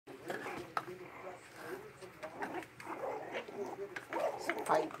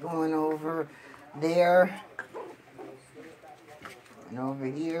pipe going over there and over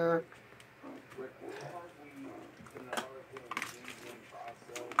here.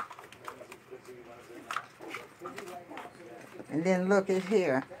 And then look at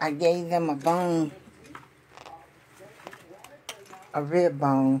here. I gave them a bone, a rib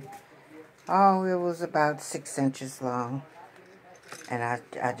bone. Oh, it was about 6 inches long. And I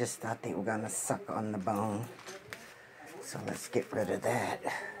just thought they were going to suck on the bone. So let's get rid of that.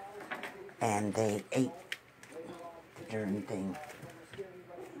 And they ate the darn thing.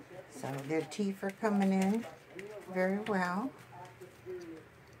 So their teeth are coming in very well.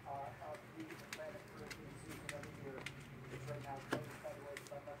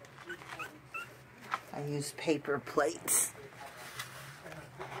 I use paper plates.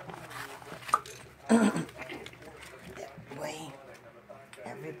 That way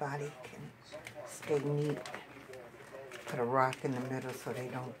everybody can stay neat. Put a rock in the middle so they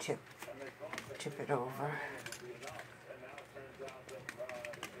don't tip it over.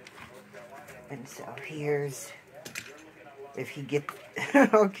 And so here's, if you get,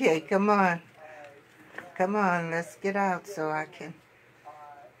 okay, come on, let's get out so I can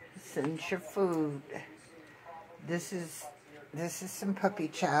send your food. This is some puppy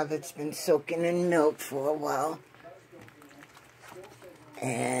chow that's been soaking in milk for a while.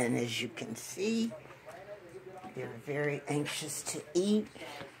 And as you can see, they're very anxious to eat,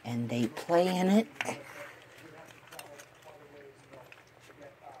 and they play in it.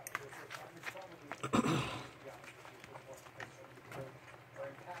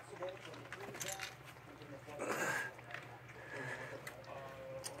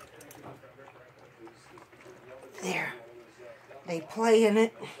 There, they play in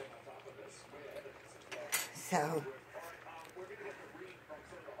it. So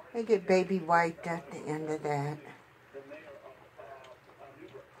they get baby wiped at the end of that.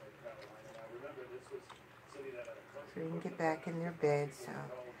 So they can get back in their bed. So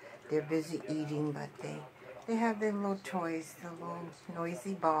they're busy eating, but they have their little toys, the little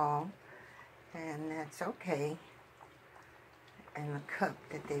noisy ball, and that's okay. And the cup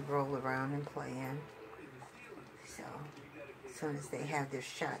that they roll around and play in. So as soon as they have their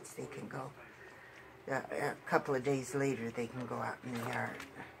shots, they can go. A couple of days later, they can go out in the yard.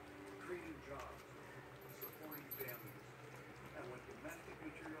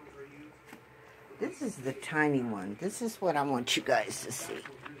 This is the tiny one. This is what I want you guys to see.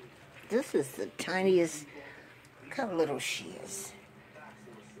 This is the tiniest. Look how little she is.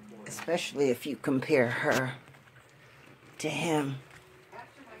 Especially if you compare her to him.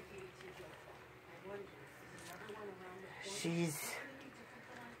 She's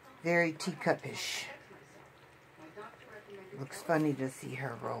very teacupish. Looks funny to see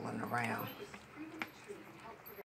her rolling around.